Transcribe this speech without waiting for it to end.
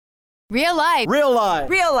Real life. Real life.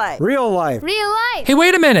 Real life. Real life. Real life. Hey,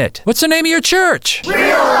 wait a minute. What's the name of your church?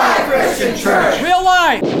 Real Life Christian Church. Real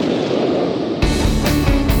life.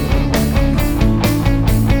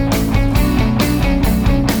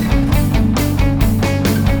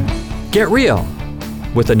 Get real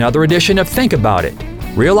with another edition of Think About It.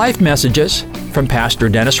 Real life messages from Pastor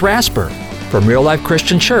Dennis Rasper from Real Life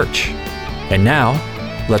Christian Church. And now,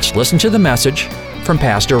 let's listen to the message from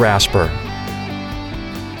Pastor Rasper.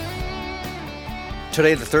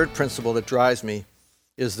 Today, the third principle that drives me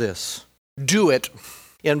is this. Do it,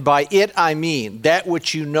 and by it I mean that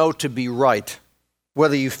which you know to be right,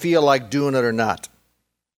 whether you feel like doing it or not.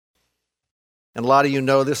 And a lot of you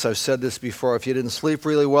know this, I've said this before, if you didn't sleep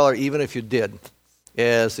really well, or even if you did,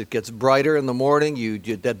 as it gets brighter in the morning,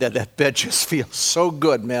 that bed just feels so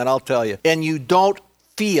good, man, I'll tell you. And you don't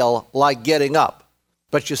feel like getting up.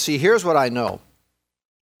 But you see, here's what I know.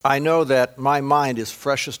 I know that my mind is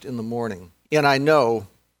freshest in the morning. And I know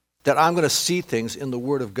that I'm going to see things in the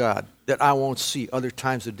Word of God that I won't see other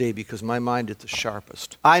times of the day because my mind is the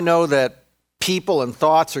sharpest. I know that people and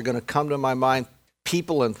thoughts are going to come to my mind,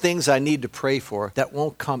 people and things I need to pray for that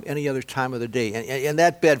won't come any other time of the day. And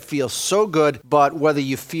that bed feels so good, but whether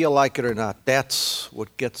you feel like it or not, that's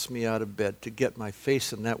what gets me out of bed, to get my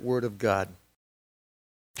face in that Word of God.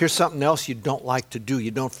 Here's something else you don't like to do. You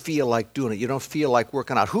don't feel like doing it. You don't feel like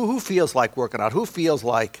working out. Who feels like working out? Who feels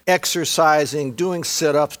like exercising, doing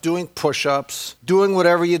sit-ups, doing push-ups, doing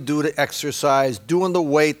whatever you do to exercise, doing the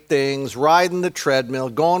weight things, riding the treadmill,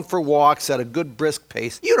 going for walks at a good brisk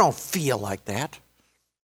pace? You don't feel like that.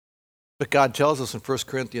 But God tells us in 1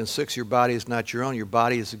 Corinthians 6, your body is not your own. Your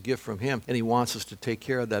body is a gift from Him, and He wants us to take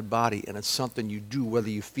care of that body, and it's something you do whether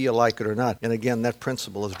you feel like it or not. And again, that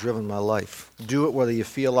principle has driven my life. Do it whether you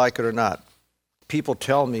feel like it or not. People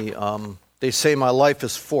tell me, they say my life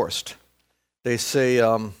is forced. They say,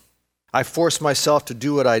 I force myself to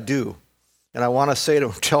do what I do. And I want to say to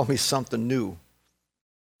them, tell me something new.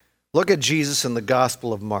 Look at Jesus in the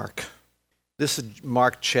Gospel of Mark. This is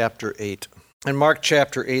Mark chapter 8. In Mark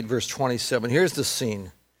chapter 8, verse 27, here's the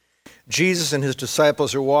scene. Jesus and His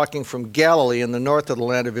disciples are walking from Galilee in the north of the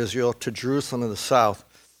land of Israel to Jerusalem in the south.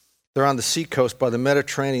 They're on the seacoast by the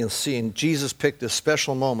Mediterranean Sea, and Jesus picked this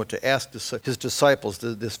special moment to ask His disciples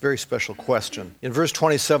this very special question. In verse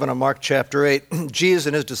 27 of Mark chapter 8, Jesus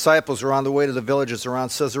and His disciples are on the way to the villages around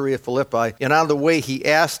Caesarea Philippi, and on the way He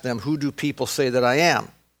asked them, who do people say that I am?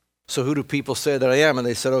 So who do people say that I am? And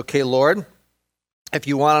they said, okay, Lord, if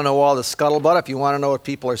you want to know all the scuttlebutt, if you want to know what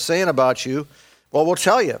people are saying about you, well, we'll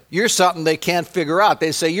tell you. You're something they can't figure out.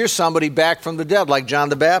 They say you're somebody back from the dead like John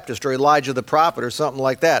the Baptist or Elijah the prophet or something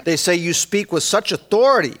like that. They say you speak with such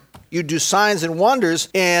authority. You do signs and wonders,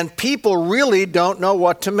 and people really don't know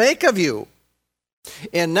what to make of you.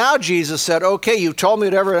 And now Jesus said, okay, you told me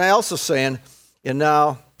what everyone else is saying, and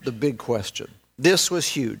now the big question. This was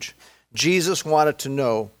huge. Jesus wanted to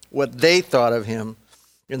know what they thought of Him.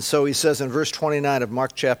 And so He says in verse 29 of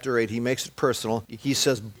Mark chapter 8, He makes it personal. He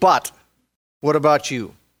says, but what about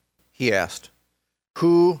you? He asked.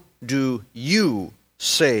 Who do you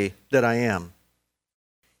say that I am?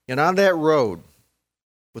 And on that road,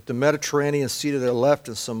 with the Mediterranean Sea to their left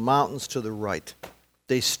and some mountains to the right,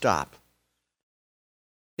 they stop.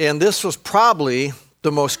 And this was probably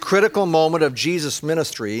the most critical moment of Jesus'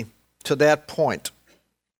 ministry to that point.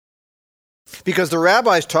 Because the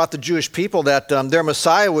rabbis taught the Jewish people that their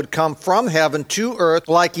Messiah would come from heaven to earth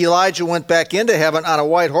like Elijah went back into heaven on a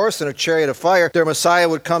white horse in a chariot of fire. Their Messiah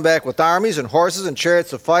would come back with armies and horses and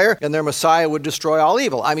chariots of fire, and their Messiah would destroy all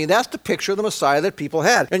evil. I mean, that's the picture of the Messiah that people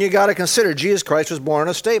had. And you got to consider, Jesus Christ was born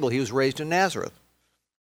in a stable. He was raised in Nazareth.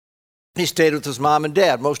 He stayed with his mom and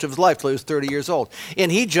dad most of his life till he was 30 years old.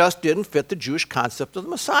 And he just didn't fit the Jewish concept of the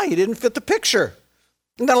Messiah. He didn't fit the picture.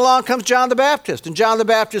 And then along comes John the Baptist. And John the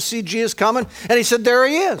Baptist see Jesus coming, and he said, there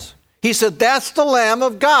He is. He said, that's the Lamb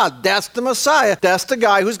of God. That's the Messiah. That's the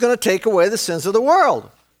guy who's going to take away the sins of the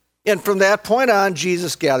world. And from that point on,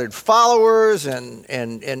 Jesus gathered followers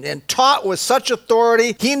and taught with such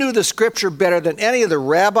authority. He knew the Scripture better than any of the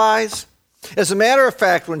rabbis. As a matter of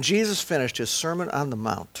fact, when Jesus finished His Sermon on the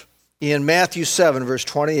Mount, in Matthew 7, verse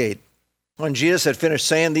 28, when Jesus had finished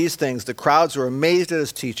saying these things, the crowds were amazed at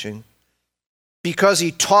His teaching, because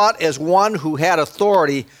He taught as one who had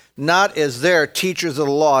authority, not as their teachers of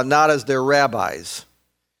the law, not as their rabbis.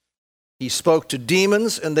 He spoke to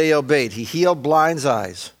demons and they obeyed. He healed blind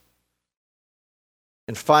eyes.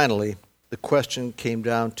 And finally, the question came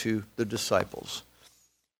down to the disciples.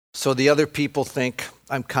 So the other people think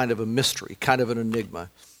I'm kind of a mystery, kind of an enigma.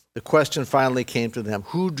 The question finally came to them,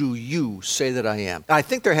 who do you say that I am? I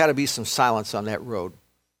think there had to be some silence on that road.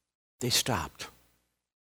 They stopped.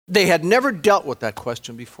 They had never dealt with that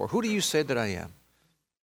question before. Who do you say that I am?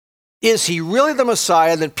 Is he really the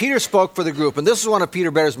Messiah? Then Peter spoke for the group, and this is one of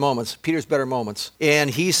Peter's better moments. And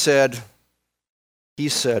he said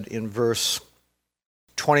in verse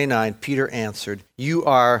 29, Peter answered, "You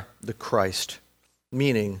are the Christ,"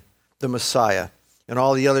 meaning the Messiah. And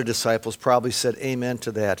all the other disciples probably said amen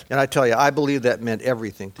to that. And I tell you, I believe that meant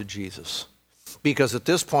everything to Jesus. Because at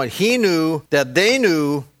this point, they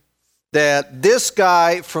knew that this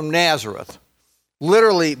guy from Nazareth,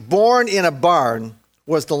 literally born in a barn,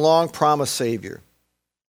 was the long-promised Savior.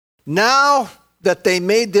 Now that they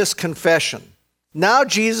made this confession, now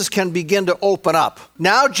Jesus can begin to open up.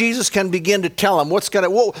 Now Jesus can begin to tell them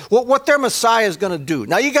what their Messiah is going to do.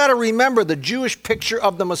 Now you got to remember the Jewish picture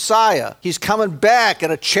of the Messiah. He's coming back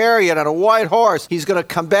in a chariot on a white horse. He's going to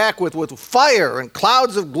come back with fire and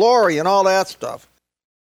clouds of glory and all that stuff.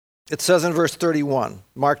 It says in verse 31,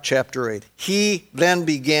 Mark chapter 8, he then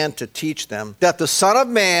began to teach them that the Son of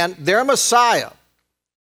Man, their Messiah,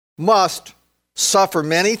 must suffer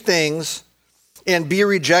many things and be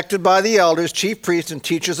rejected by the elders, chief priests, and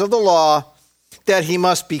teachers of the law, that he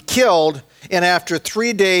must be killed, and after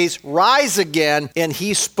 3 days rise again. And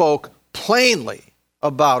he spoke plainly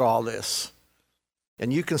about all this.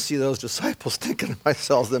 And you can see those disciples thinking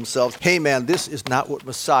to themselves, hey man, this is not what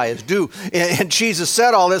Messiahs do. And Jesus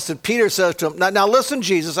said all this, and Peter says to him, now listen,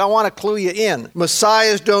 Jesus, I want to clue you in.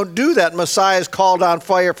 Messiahs don't do that. Messiahs called on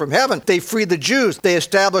fire from heaven. They free the Jews. They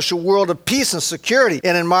establish a world of peace and security.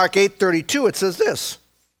 And in Mark 8:32, it says this.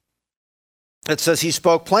 It says he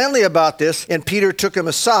spoke plainly about this, and Peter took him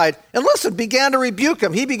aside and began to rebuke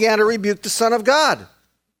him. He began to rebuke the Son of God.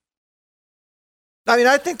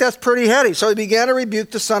 I think that's pretty heady. So he began to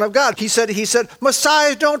rebuke the Son of God. He said,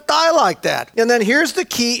 Messiahs don't die like that. And then here's the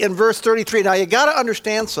key in verse 33. Now you got to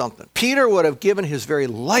understand something. Peter would have given his very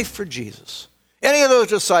life for Jesus. Any of those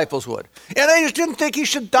disciples would. And they just didn't think he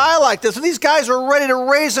should die like this. And these guys were ready to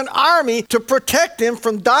raise an army to protect him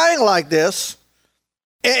from dying like this.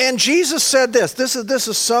 And Jesus said this. This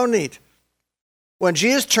is so neat. When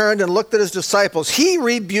Jesus turned and looked at his disciples, he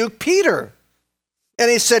rebuked Peter. And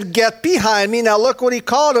he said, get behind me. Now look what he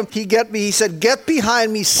called him. He said, get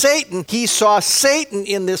behind me, Satan. He saw Satan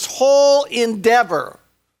in this whole endeavor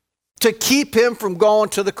to keep him from going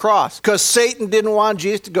to the cross. Because Satan didn't want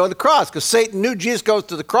Jesus to go to the cross. Because Satan knew Jesus goes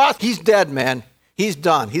to the cross. He's dead, man. He's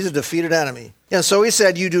done. He's a defeated enemy. And so he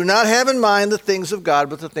said, you do not have in mind the things of God,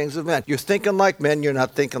 but the things of men. You're thinking like men. You're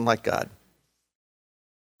not thinking like God.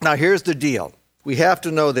 Now here's the deal. We have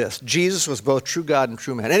to know this. Jesus was both true God and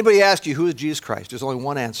true man. Anybody ask you, who is Jesus Christ? There's only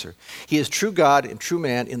one answer. He is true God and true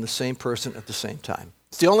man in the same person at the same time.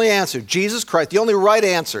 It's the only answer. Jesus Christ, the only right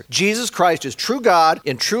answer. Jesus Christ is true God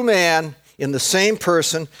and true man in the same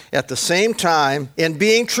person at the same time. And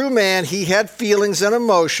being true man, he had feelings and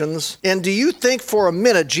emotions. And do you think for a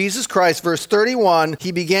minute, Jesus Christ, verse 31,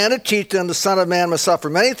 he began to teach them the Son of Man must suffer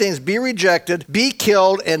many things, be rejected, be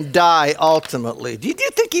killed, and die ultimately. Do you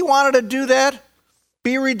think he wanted to do that?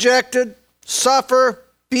 Be rejected, suffer,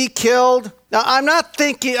 be killed. Now, I'm not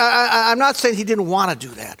saying he didn't want to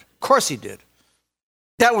do that. Of course he did.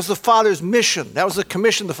 That was the Father's mission. That was the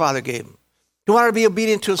commission the Father gave him. He wanted to be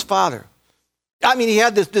obedient to his Father. He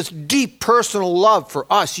had this deep personal love for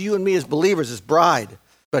us, you and me as believers, his bride.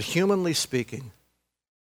 But humanly speaking,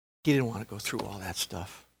 he didn't want to go through all that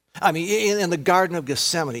stuff. In the Garden of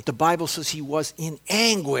Gethsemane, the Bible says he was in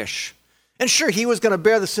anguish. And sure, he was going to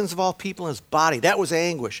bear the sins of all people in his body. That was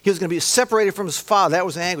anguish. He was going to be separated from his Father. That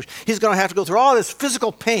was anguish. He's going to have to go through all this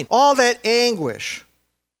physical pain, all that anguish.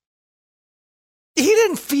 He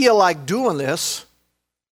didn't feel like doing this.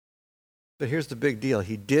 But here's the big deal.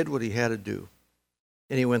 He did what he had to do.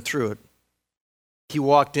 And he went through it. He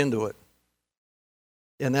walked into it.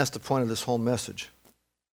 And that's the point of this whole message.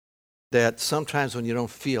 That sometimes when you don't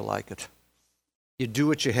feel like it, you do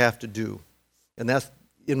what you have to do. And that's,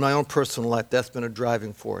 in my own personal life, that's been a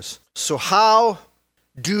driving force. So how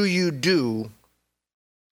do you do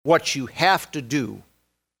what you have to do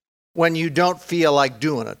when you don't feel like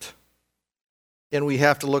doing it? And we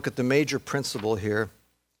have to look at the major principle here,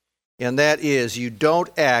 and that is you don't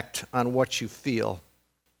act on what you feel.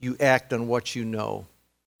 You act on what you know.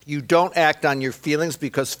 You don't act on your feelings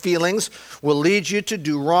because feelings will lead you to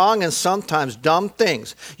do wrong and sometimes dumb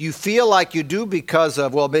things. You feel like you do because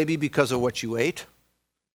of what you ate.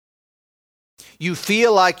 You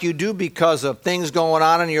feel like you do because of things going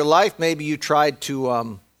on in your life. Maybe you tried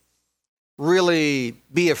to really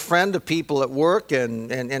be a friend to people at work and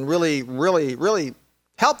really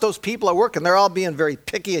help those people at work, and they're all being very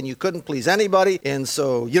picky, and you couldn't please anybody, and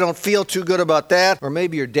so you don't feel too good about that. Or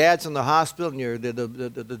maybe your dad's in the hospital, and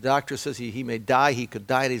the doctor says he may die. He could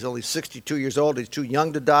die, and he's only 62 years old. He's too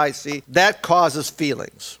young to die, see? That causes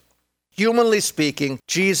feelings. Humanly speaking,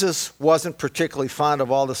 Jesus wasn't particularly fond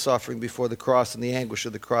of all the suffering before the cross and the anguish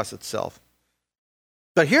of the cross itself.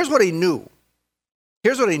 But here's what he knew.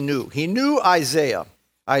 Here's what he knew. He knew Isaiah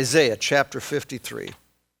chapter 53.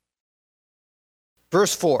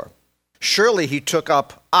 Verse 4, surely he took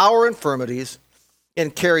up our infirmities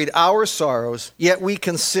and carried our sorrows, yet we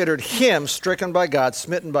considered him stricken by God,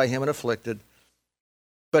 smitten by him and afflicted.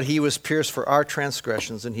 But he was pierced for our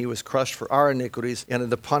transgressions, and he was crushed for our iniquities, and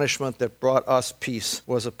the punishment that brought us peace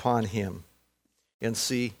was upon him. And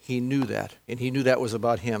see, he knew that, and he knew that was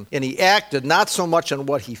about him. And he acted not so much on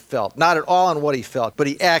what he felt, not at all on what he felt, but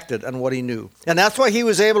he acted on what he knew. And that's why he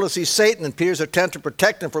was able to see Satan and Peter's attempt to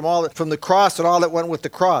protect him from the cross and all that went with the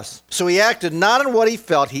cross. So he acted not on what he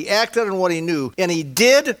felt, he acted on what he knew, and he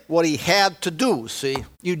did what he had to do, see?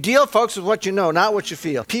 You deal, folks, with what you know, not what you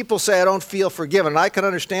feel. People say, I don't feel forgiven. And I can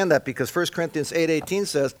understand that because 1 Corinthians 8:18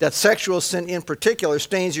 says that sexual sin in particular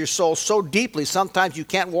stains your soul so deeply, sometimes you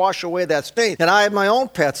can't wash away that stain. And I have my own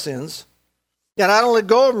pet sins, and I don't let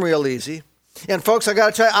go of them real easy. And folks, I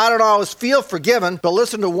got to tell you, I don't always feel forgiven, but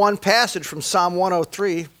listen to one passage from Psalm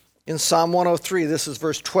 103. In Psalm 103, this is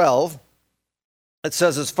verse 12. It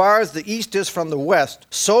says, as far as the east is from the west,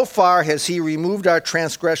 so far has he removed our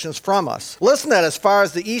transgressions from us. Listen to that, as far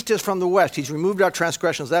as the east is from the west, he's removed our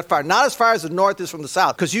transgressions that far. Not as far as the north is from the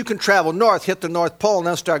south, because you can travel north, hit the North Pole, and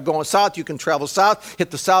then start going south. You can travel south,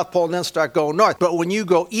 hit the South Pole, and then start going north. But when you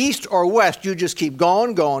go east or west, you just keep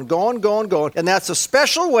going. And that's a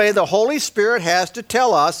special way the Holy Spirit has to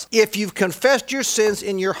tell us, if you've confessed your sins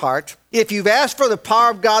in your heart, if you've asked for the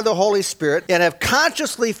power of God, the Holy Spirit, and have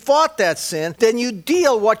consciously fought that sin, then you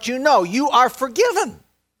deal what you know. You are forgiven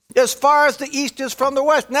as far as the east is from the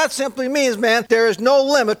west. And that simply means, man, there is no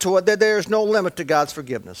limit to it. There is no limit to God's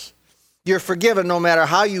forgiveness. You're forgiven no matter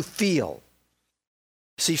how you feel.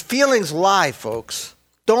 See, feelings lie, folks.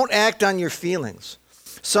 Don't act on your feelings.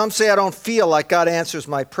 Some say I don't feel like God answers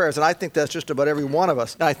my prayers, and I think that's just about every one of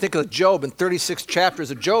us. And I think of Job. In 36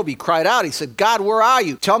 chapters of Job, he cried out. He said, God, where are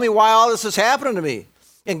you? Tell me why all this is happening to me.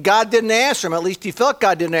 And God didn't answer him. At least he felt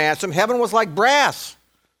God didn't answer him. Heaven was like brass.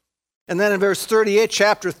 And then in verse 38,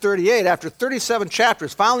 chapter 38, after 37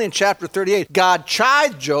 chapters, finally in chapter 38, God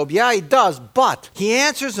chides Job. Yeah, he does, but he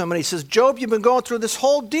answers him, and he says, Job, you've been going through this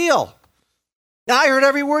whole deal. Now, I heard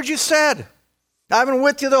every word you said. I've been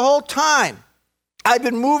with you the whole time. I've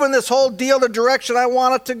been moving this whole deal the direction I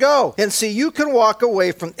want it to go. And see, you can walk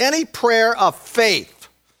away from any prayer of faith,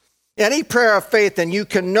 and you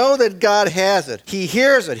can know that God has it. He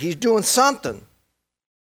hears it. He's doing something.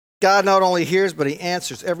 God not only hears, but he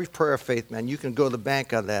answers every prayer of faith, man. You can go to the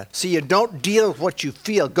bank on that. See, you don't deal with what you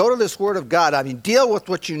feel. Go to this Word of God. Deal with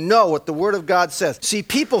what you know, what the Word of God says. See,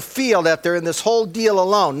 people feel that they're in this whole deal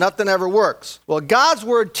alone. Nothing ever works. Well, God's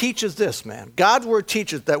Word teaches this, man. God's Word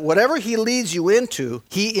teaches that whatever he leads you into,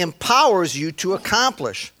 he empowers you to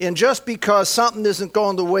accomplish. And just because something isn't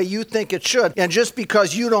going the way you think it should, and just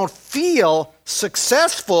because you don't feel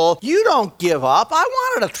successful, you don't give up. I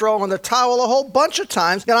wanted to throw in the towel a whole bunch of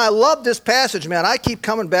times, and I love this passage, man. I keep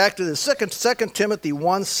coming back to this, 2 Timothy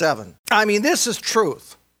 1:7. This is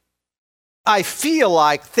truth. I feel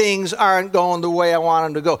like things aren't going the way I want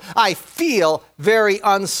them to go. I feel very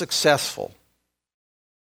unsuccessful.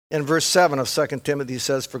 In verse 7 of 2 Timothy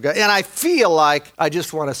says, forget. And I feel like, I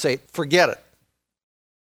just want to say, forget it.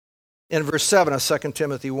 In verse 7 of 2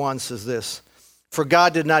 Timothy 1 says this, for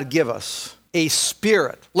God did not give us a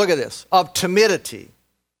spirit, look at this, of timidity.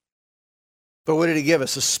 But what did he give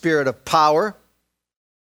us? A spirit of power.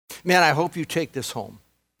 Man, I hope you take this home.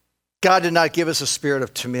 God did not give us a spirit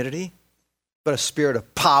of timidity, but a spirit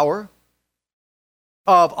of power,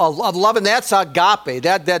 of love. And that's agape.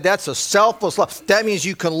 That's a selfless love. That means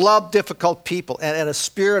you can love difficult people, and a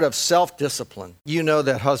spirit of self-discipline. You know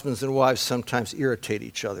that husbands and wives sometimes irritate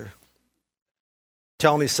each other.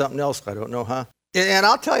 Tell me something else I don't know, huh? And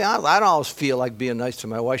I'll tell you, I don't always feel like being nice to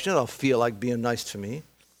my wife. She doesn't feel like being nice to me.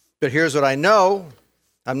 But here's what I know.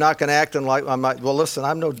 I'm not going to act on like, well, listen,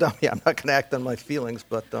 I'm no dummy. I'm not going to act on my feelings.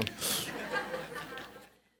 But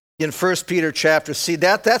in 1 Peter chapter, see,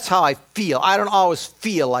 that's how I feel. I don't always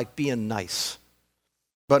feel like being nice.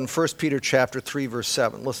 But in 1 Peter chapter 3, verse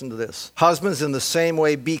 7, listen to this. Husbands, in the same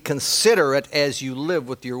way, be considerate as you live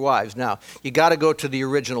with your wives. Now, you got to go to the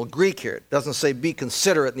original Greek here. It doesn't say be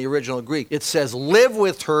considerate in the original Greek. It says live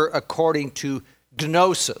with her according to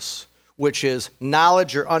gnosis, which is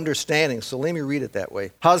knowledge or understanding. So let me read it that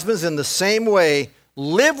way. Husbands, in the same way,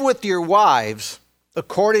 live with your wives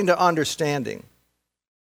according to understanding,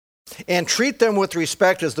 and treat them with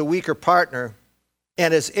respect as the weaker partner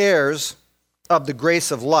and as heirs of the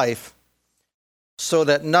grace of life, so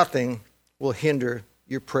that nothing will hinder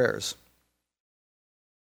your prayers.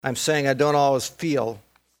 I'm saying I don't always feel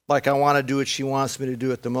like I want to do what she wants me to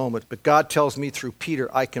do at the moment, but God tells me through Peter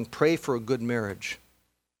I can pray for a good marriage.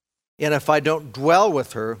 And if I don't dwell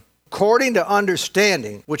with her according to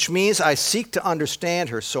understanding, which means I seek to understand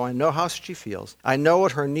her so I know how she feels, I know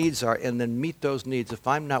what her needs are, and then meet those needs. If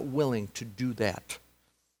I'm not willing to do that,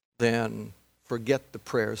 then forget the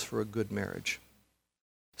prayers for a good marriage.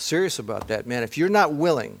 Serious about that, man. If you're not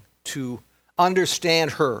willing to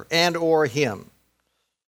understand her and or him,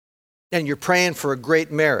 and you're praying for a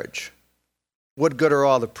great marriage, what good are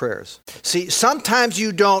all the prayers? See, sometimes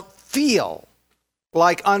you don't feel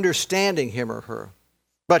like understanding him or her,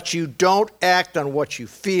 but you don't act on what you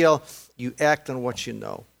feel, you act on what you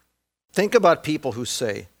know. Think about people who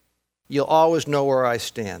say, you'll always know where I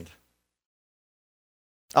stand.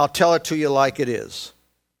 I'll tell it to you like it is.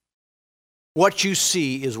 What you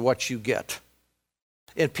see is what you get.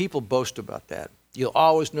 And people boast about that. You'll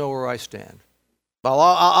always know where I stand. I'll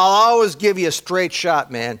always give you a straight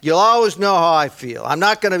shot, man. You'll always know how I feel. I'm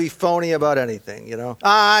not going to be phony about anything, you know.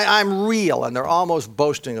 I'm real, and they're almost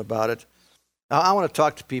boasting about it. I want to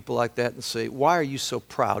talk to people like that and say, why are you so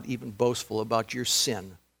proud, even boastful about your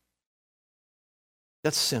sin?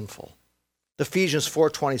 That's sinful. Ephesians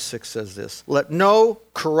 4:26 says this, let no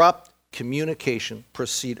corrupt communication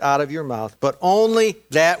proceed out of your mouth, but only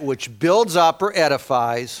that which builds up or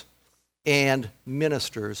edifies and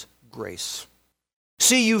ministers grace.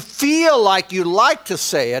 See, you feel like you like to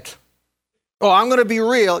say it. Oh, I'm going to be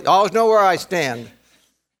real. You always know where I stand.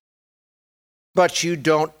 But you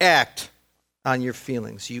don't act on your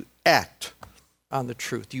feelings. You act on the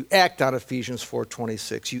truth. You act on Ephesians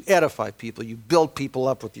 4:26. You edify people. You build people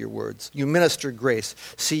up with your words. You minister grace.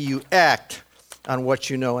 See, you act on what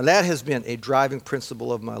you know. And that has been a driving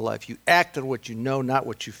principle of my life. You act on what you know, not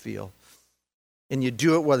what you feel. And you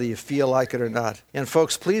do it whether you feel like it or not. And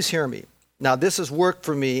folks, please hear me. Now, this has worked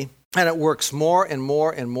for me, and it works more and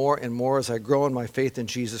more and more and more as I grow in my faith in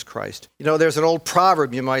Jesus Christ. You know, there's an old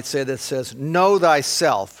proverb, you might say, that says, know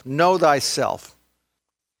thyself, know thyself.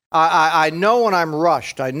 I know when I'm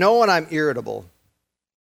rushed. I know when I'm irritable.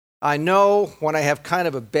 I know when I have kind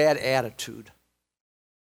of a bad attitude.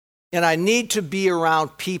 And I need to be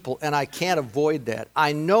around people, and I can't avoid that.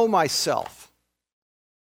 I know myself.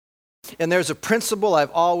 And there's a principle I've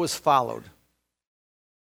always followed.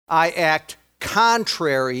 I act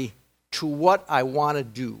contrary to what I want to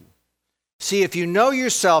do. See, if you know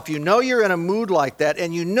yourself, you know you're in a mood like that,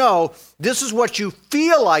 and you know this is what you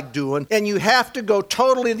feel like doing, and you have to go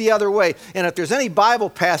totally the other way. And if there's any Bible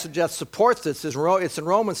passage that supports this, it's in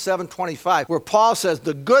Romans 7:25, where Paul says,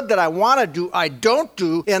 the good that I want to do, I don't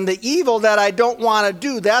do, and the evil that I don't want to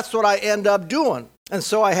do, that's what I end up doing. And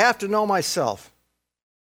so I have to know myself.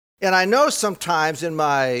 And I know sometimes in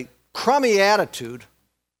my crummy attitude,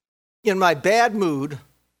 in my bad mood,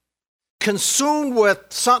 consumed with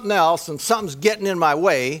something else and something's getting in my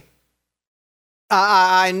way,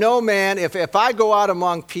 I know, man, if I go out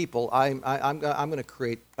among people, I'm going to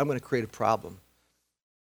create a problem.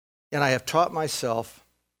 And I have taught myself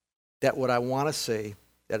that what I want to say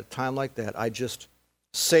at a time like that, I just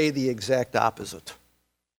say the exact opposite.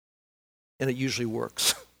 And it usually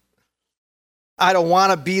works. I don't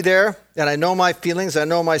want to be there, and I know my feelings, I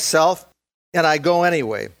know myself, and I go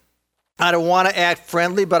anyway. I don't want to act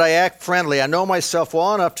friendly, but I act friendly. I know myself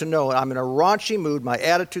well enough to know I'm in a raunchy mood. My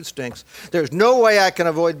attitude stinks. There's no way I can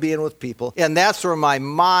avoid being with people. And that's where my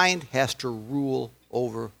mind has to rule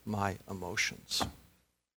over my emotions.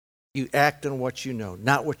 You act on what you know,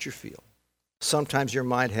 not what you feel. Sometimes your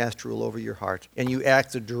mind has to rule over your heart, and you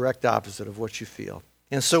act the direct opposite of what you feel.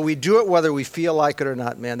 And so we do it whether we feel like it or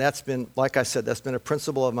not, man. That's been, like I said, that's been a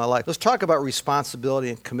principle of my life. Let's talk about responsibility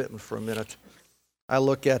and commitment for a minute. I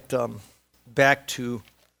look at back to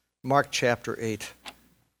Mark chapter 8.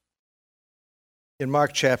 In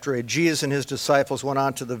Mark chapter 8, Jesus and his disciples went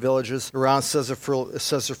on to the villages around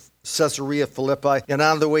Caesarea Philippi, and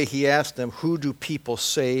on the way he asked them, who do people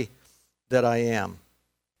say that I am?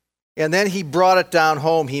 And then he brought it down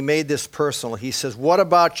home. He made this personal. He says, what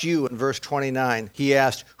about you? In verse 29, he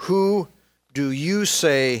asked, who do you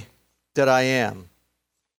say that I am?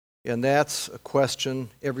 And that's a question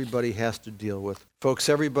everybody has to deal with. Folks,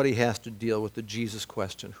 everybody has to deal with the Jesus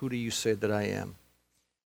question. Who do you say that I am?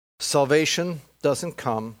 Salvation doesn't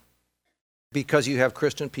come because you have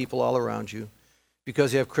Christian people all around you,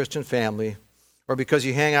 because you have Christian family, or because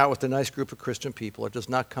you hang out with a nice group of Christian people. It does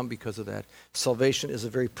not come because of that. Salvation is a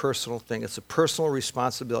very personal thing. It's a personal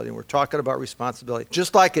responsibility, and we're talking about responsibility.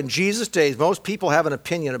 Just like in Jesus' days, most people have an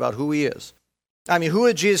opinion about who he is. I mean, who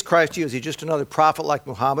is Jesus Christ to you? Is he just another prophet like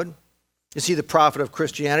Muhammad? Is he the prophet of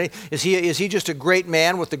Christianity? Is he just a great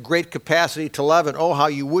man with a great capacity to love, and oh, how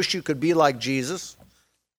you wish you could be like Jesus?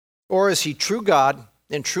 Or is he true God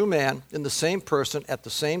and true man in the same person at the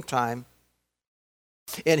same time?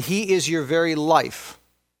 And he is your very life.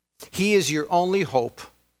 He is your only hope.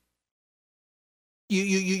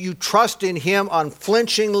 You trust in him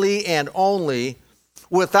unflinchingly and only.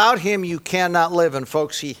 Without him, you cannot live. And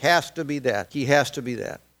folks, he has to be that. He has to be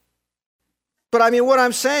that. But I mean, what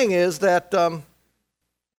I'm saying is that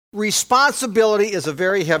responsibility is a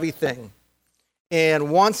very heavy thing. And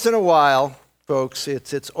once in a while, folks,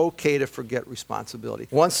 it's okay to forget responsibility.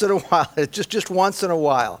 Once in a while, just once in a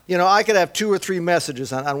while. You know, I could have 2 or 3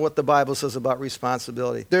 messages on what the Bible says about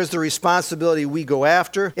responsibility. There's the responsibility we go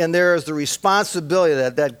after, and there is the responsibility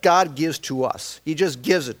that God gives to us. He just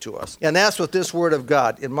gives it to us. And that's what this word of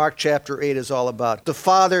God in Mark chapter 8 is all about. The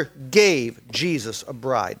Father gave Jesus a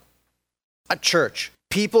bride, a church,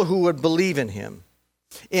 people who would believe in him.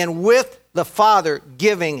 And with the Father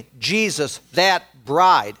giving Jesus that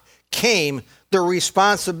bride came the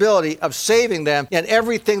responsibility of saving them and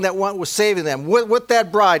everything that went with saving them. With that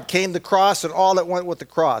bride came the cross and all that went with the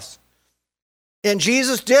cross. And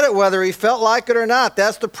Jesus did it whether he felt like it or not.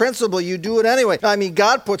 That's the principle. You do it anyway. I mean,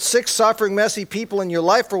 God put 6 suffering, messy people in your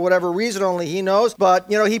life for whatever reason only he knows. But,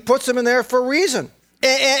 you know, he puts them in there for a reason.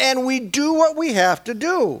 And we do what we have to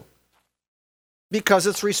do because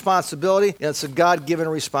it's responsibility, and it's a God-given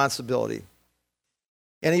responsibility.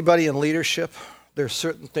 Anybody in leadership, there are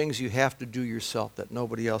certain things you have to do yourself that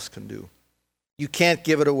nobody else can do. You can't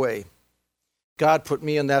give it away. God put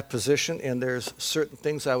me in that position, and there's certain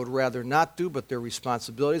things I would rather not do, but they're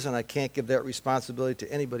responsibilities, and I can't give that responsibility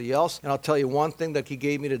to anybody else. And I'll tell you one thing that he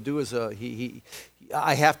gave me to do is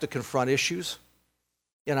I have to confront issues.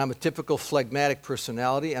 And I'm a typical phlegmatic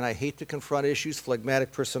personality, and I hate to confront issues.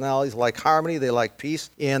 Phlegmatic personalities like harmony, they like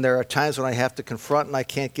peace. And there are times when I have to confront, and I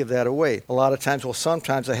can't give that away. A lot of times, well,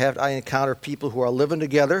 sometimes I encounter people who are living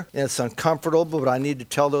together, and it's uncomfortable, but I need to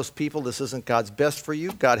tell those people this isn't God's best for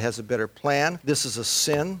you. God has a better plan. This is a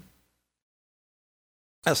sin.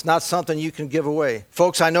 That's not something you can give away.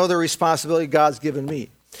 Folks, I know the responsibility God's given me.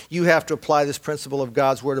 You have to apply this principle of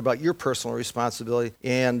God's word about your personal responsibility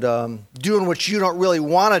and doing what you don't really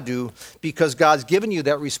want to do because God's given you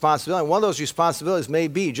that responsibility. And one of those responsibilities may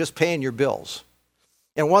be just paying your bills.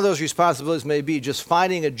 And one of those responsibilities may be just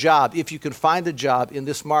finding a job, if you can find a job in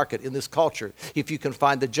this market, in this culture, if you can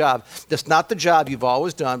find a job. That's not the job you've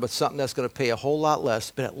always done, but something that's going to pay a whole lot less,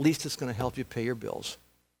 but at least it's going to help you pay your bills.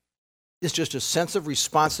 It's just a sense of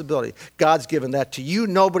responsibility. God's given that to you.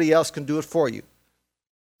 Nobody else can do it for you.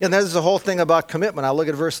 And there's the whole thing about commitment. I'll look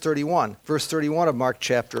at verse 31. Verse 31 of Mark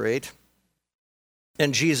chapter 8.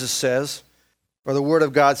 And Jesus says, or the word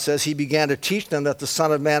of God says, he began to teach them that the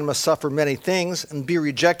Son of Man must suffer many things and be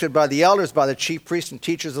rejected by the elders, by the chief priests and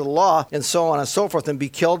teachers of the law, and so on and so forth, and be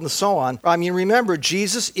killed and so on. I mean, remember,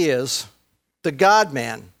 Jesus is the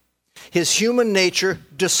God-man. His human nature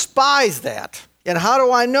despised that. And how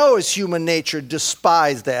do I know his human nature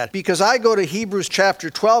despised that? Because I go to Hebrews chapter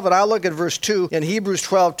 12 and I look at verse 2, and Hebrews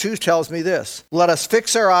 12:2 tells me this. Let us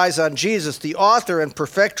fix our eyes on Jesus, the author and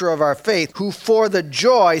perfecter of our faith, who for the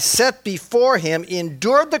joy set before him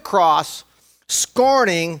endured the cross,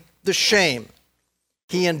 scorning the shame.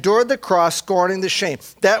 He endured the cross, scorning the shame.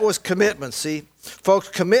 That was commitment, see? Folks,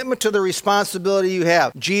 commitment to the responsibility you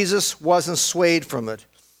have. Jesus wasn't swayed from it.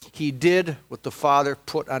 He did what the Father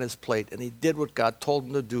put on his plate, and he did what God told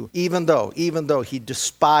him to do, even though he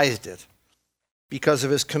despised it because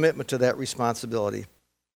of his commitment to that responsibility,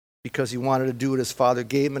 because he wanted to do what his Father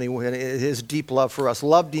gave him, and his deep love for us.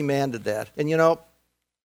 Love demanded that. And you know,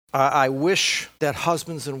 I wish that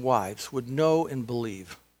husbands and wives would know and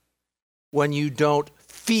believe when you don't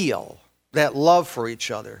feel that love for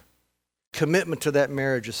each other, commitment to that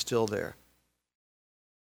marriage is still there.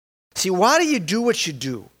 See, why do you do what you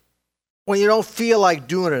do when you don't feel like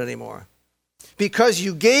doing it anymore? Because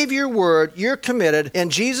you gave your word, you're committed, and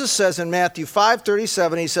Jesus says in Matthew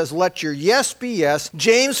 5:37, he says, let your yes be yes.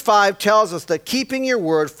 James 5 tells us that keeping your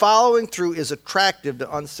word, following through, is attractive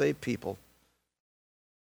to unsaved people.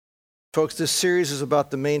 Folks, this series is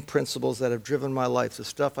about the main principles that have driven my life, the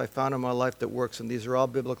stuff I found in my life that works, and these are all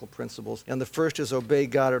biblical principles. And the first is obey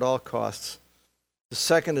God at all costs. The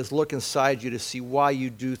second is look inside you to see why you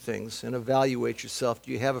do things and evaluate yourself.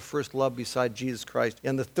 Do you have a first love beside Jesus Christ?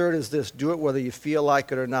 And the third is this, do it whether you feel like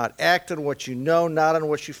it or not. Act on what you know, not on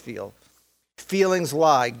what you feel. Feelings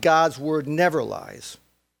lie. God's word never lies.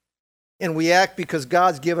 And we act because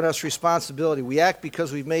God's given us responsibility. We act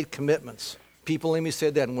because we've made commitments. People, let me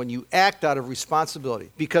say that. And when you act out of responsibility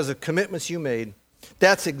because of commitments you made,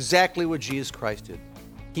 that's exactly what Jesus Christ did.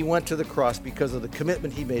 He went to the cross because of the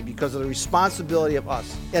commitment he made, because of the responsibility of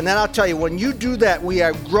us. And then I'll tell you, when you do that, we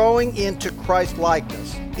are growing into Christ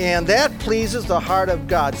likeness. And that pleases the heart of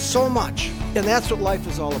God so much. And that's what life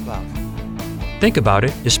is all about. Think About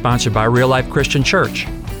It is sponsored by Real Life Christian Church.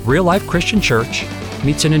 Real Life Christian Church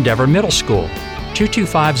meets in Endeavor Middle School,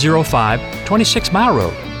 22505 26 Mile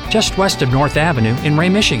Road, just west of North Avenue in Ray,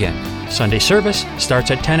 Michigan. Sunday service starts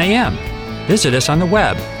at 10 a.m. Visit us on the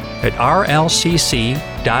web at rlcc.us.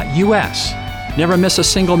 Never miss a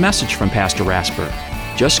single message from Pastor Rasper.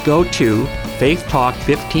 Just go to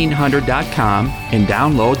faithtalk1500.com and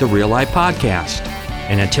download the Real Life Podcast.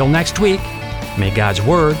 And until next week, may God's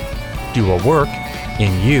Word do a work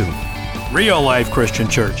in you. Real Life Christian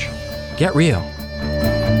Church. Get real.